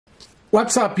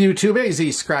What's up, YouTube?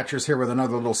 AZ Scratchers here with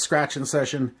another little scratching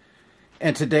session.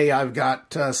 And today I've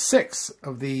got 6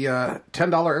 of the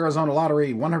 $10 Arizona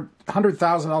Lottery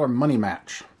 $100,000 money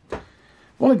match. I've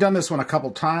only done this one a couple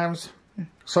times.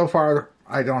 So far,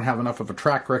 I don't have enough of a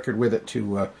track record with it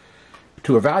to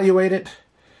evaluate it.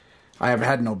 I have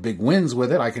had no big wins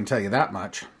with it, I can tell you that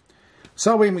much.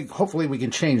 So hopefully we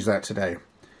can change that today.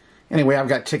 Anyway, I've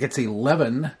got tickets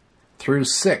 11 through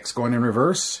 6 going in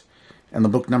reverse. And the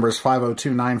book number is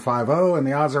 502950, and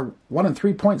the odds are 1 in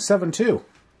 3.72.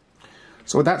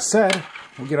 So with that said,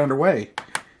 we'll get underway.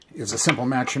 It's a simple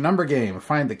match your number game.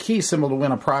 Find the key symbol to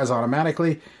win a prize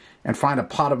automatically, and find a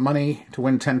pot of money to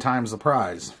win 10 times the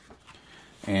prize.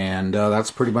 And that's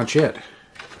pretty much it.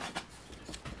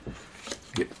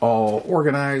 Get all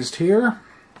organized here.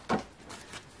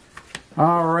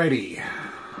 Alrighty.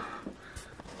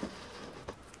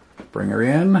 Bring her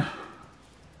in.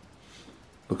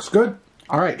 Looks good.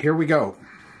 All right, here we go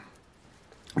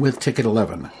with ticket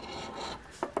 11.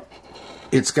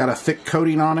 It's got a thick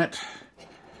coating on it.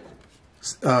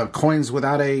 Coins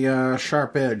without a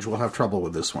sharp edge will have trouble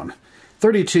with this one.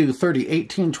 32, 30,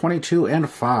 18, 22, and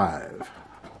 5.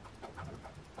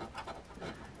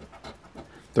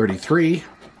 33,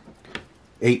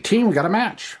 18, we got a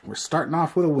match. We're starting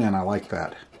off with a win. I like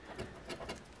that.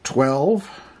 12.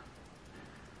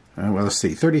 Well, let's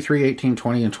see. 33, 18,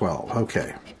 20, and 12.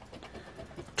 Okay.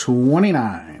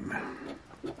 29.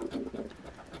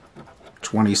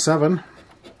 27.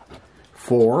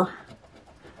 4.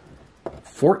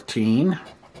 14.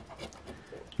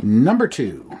 Number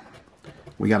 2.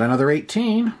 We got another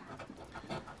 18.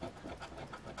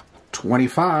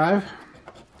 25.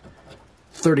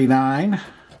 39.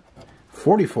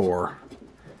 44.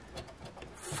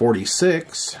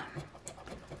 46.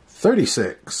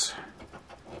 36.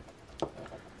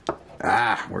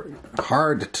 We're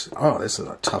hard to... Oh, this is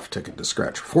a tough ticket to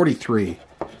scratch. 43.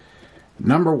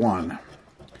 Number 1.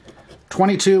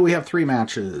 22, we have 3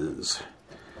 matches.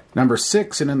 Number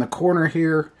 6, and in the corner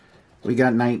here, we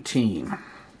got 19.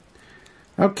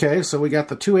 Okay, so we got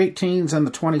the 2 18s and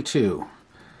the 22.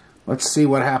 Let's see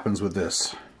what happens with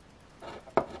this.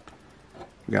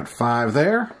 We got 5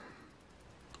 there.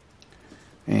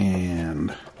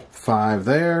 And 5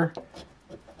 there.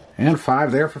 And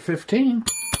 5 there for 15.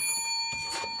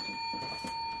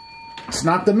 It's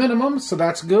not the minimum, so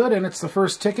that's good, and it's the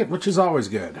first ticket, which is always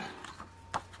good.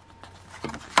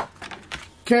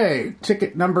 Okay,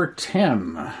 ticket number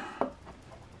 10.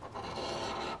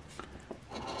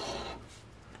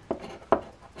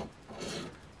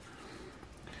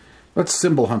 Let's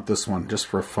symbol hunt this one, just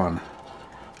for fun.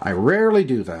 I rarely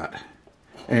do that.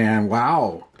 And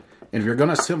wow, if you're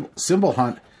going to symbol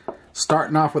hunt,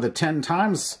 starting off with a 10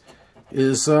 times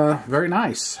is very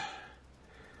nice.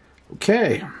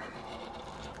 Okay.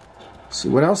 See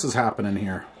what else is happening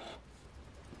here.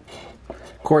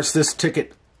 Of course, this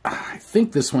ticket, I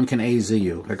think this one can AZ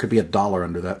you. There could be $1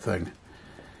 under that thing.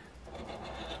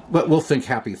 But we'll think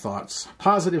happy thoughts.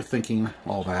 Positive thinking,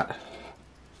 all that.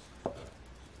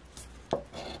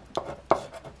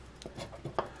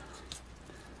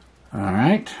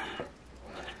 Alright.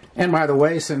 And by the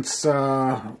way, since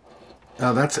that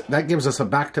gives us a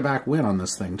back-to-back win on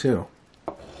this thing, too.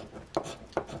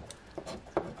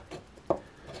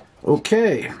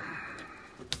 Okay,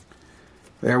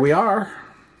 there we are,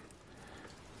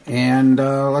 and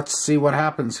let's see what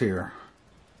happens here.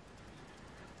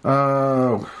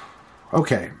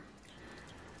 Okay,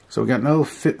 so we got no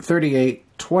 38,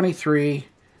 23,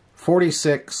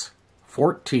 46,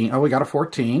 14, oh, we got a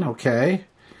 14, okay,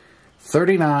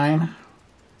 39,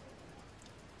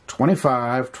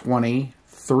 25,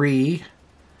 23,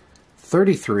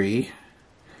 33,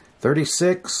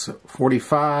 36,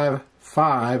 45,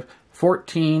 5,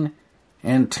 14,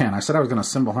 and 10. I said I was going to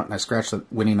symbol hunt, and I scratched the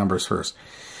winning numbers first.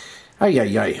 Ay,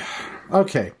 ay, ay.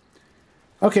 Okay.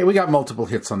 Okay, we got multiple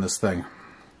hits on this thing.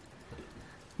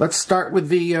 Let's start with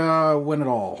the win it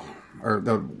all. Or,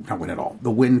 not win it all.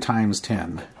 The win times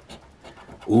 10.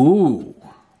 Ooh.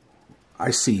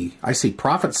 I see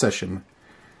profit session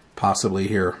possibly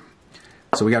here.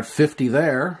 So we got 50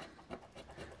 there.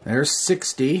 There's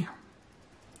 60.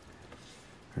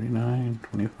 39,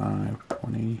 25,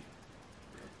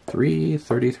 23,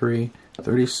 33,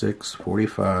 36,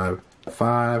 45,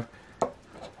 5,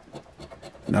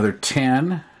 another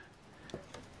 10,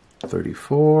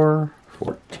 34,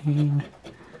 14,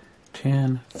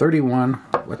 10, 31,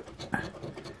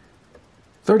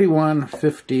 31,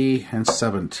 50, and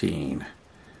 17.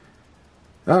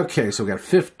 Okay, so we got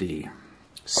 50,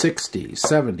 60,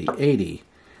 70, 80.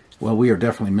 Well, we are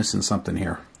definitely missing something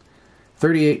here.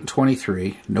 38 and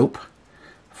 23, nope.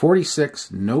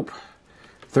 46, nope.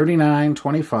 39,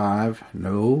 25,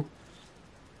 no.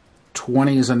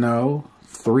 20 is a no.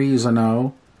 3 is a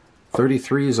no.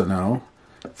 33 is a no.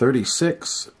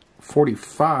 36,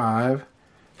 45,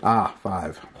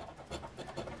 5.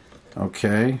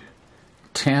 Okay.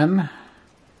 10,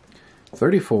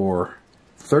 34,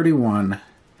 31,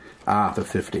 the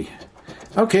 50.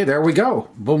 Okay, there we go.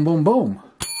 Boom, boom, boom.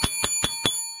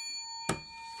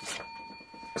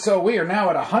 So we are now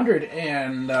at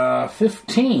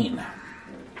 115.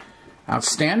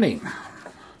 Outstanding.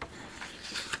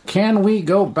 Can we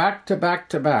go back to back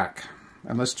to back?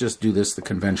 And let's just do this the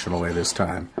conventional way this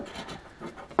time.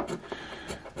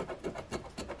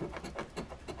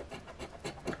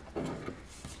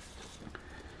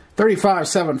 $35,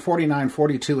 $7, $49,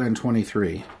 $42, and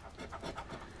 $23.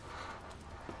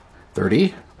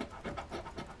 $30,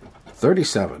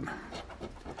 $37,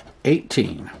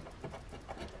 $18,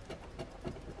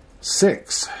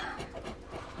 $6,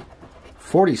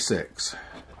 $46,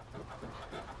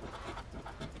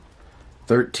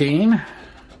 $13,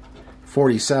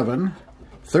 $47,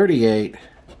 $38,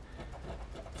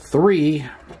 $3,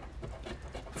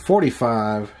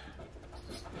 $45,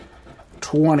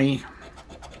 $20,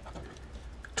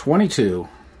 $22,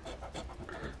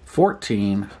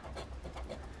 $14,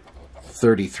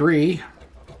 $33,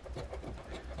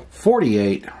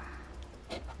 $48,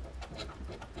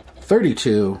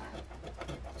 $32,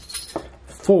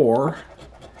 $4,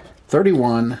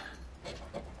 $31,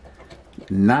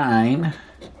 $9,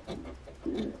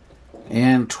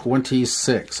 and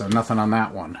 $26. So nothing on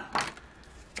that one.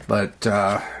 But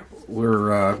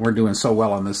we're doing so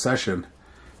well on this session,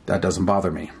 that doesn't bother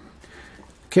me.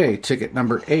 Okay, ticket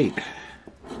number 8.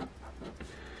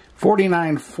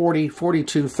 49, 40,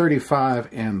 42, 35,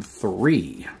 and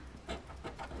 3.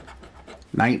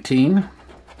 19,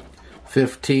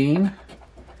 15,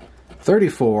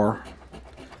 34,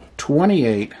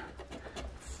 28,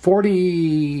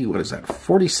 40, what is that,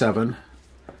 47,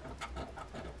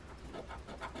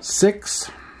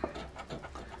 6,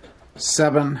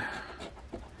 7,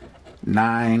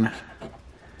 9,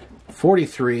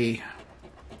 43,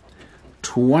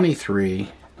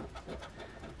 23,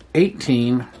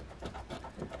 18,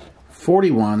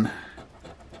 41,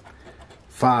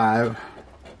 5,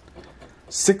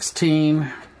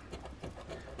 16,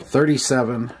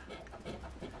 37,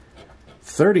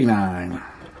 39,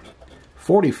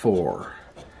 44,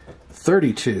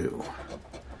 32,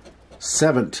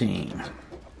 17,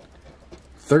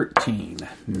 13,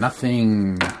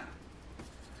 nothing.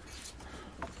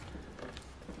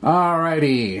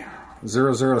 Alrighty,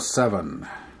 007.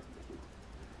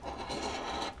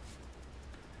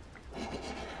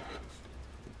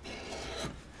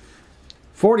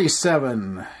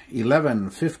 47, 11,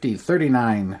 50,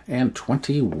 39, and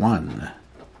 21.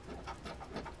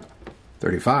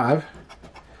 35,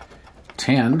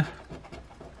 10,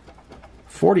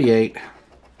 48,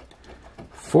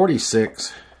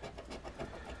 46,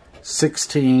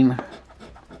 16,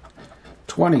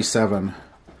 27,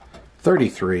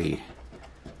 33,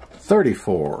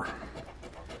 34,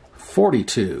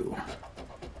 42,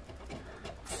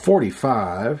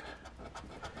 45,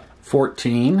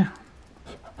 14,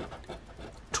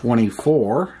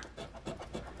 24,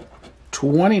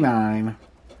 29,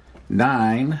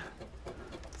 9,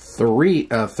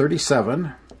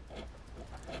 37,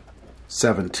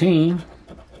 17,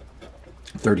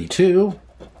 32,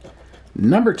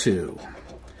 number 2,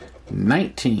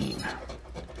 19,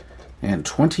 and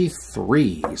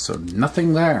 23. So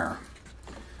nothing there.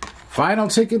 Final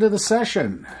ticket of the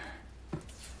session.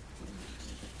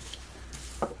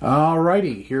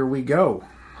 Alrighty, here we go.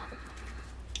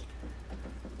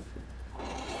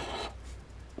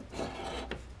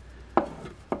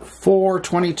 Four,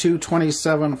 22,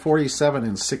 27, 47,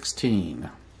 and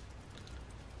 16.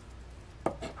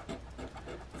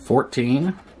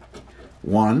 14,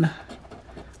 1,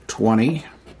 20,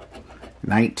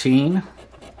 19,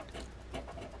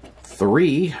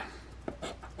 3,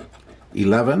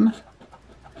 11,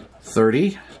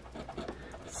 30,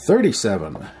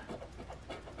 37,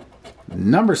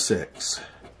 number 6,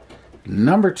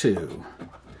 number 2,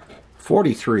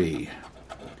 43,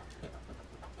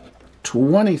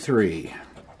 23,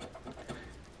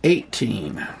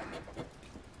 18,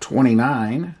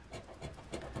 29,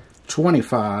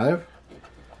 25,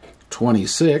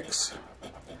 26,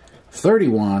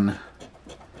 31,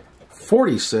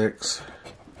 46,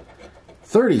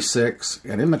 36,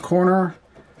 and in the corner,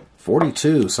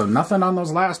 42. So nothing on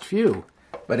those last few.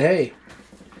 But hey,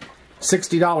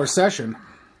 $60 session.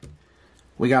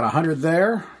 We got 100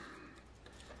 there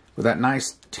with that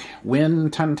nice win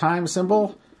 10 times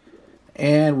symbol.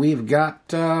 And we've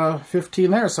got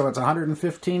 15 there, so it's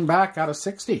 115 back out of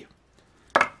 60.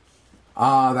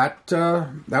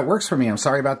 That works for me. I'm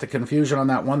sorry about the confusion on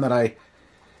that one that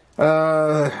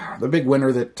the big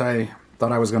winner that I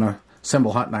thought I was going to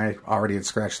symbol hunt, and I already had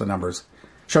scratched the numbers.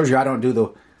 Shows you I don't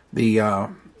do the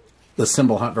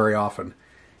symbol hunt very often.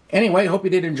 Anyway, hope you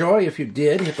did enjoy. If you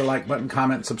did, hit the like button,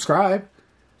 comment, subscribe.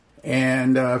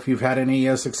 And if you've had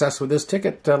any success with this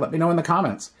ticket, let me know in the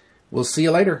comments. We'll see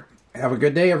you later. Have a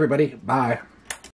good day, everybody. Bye.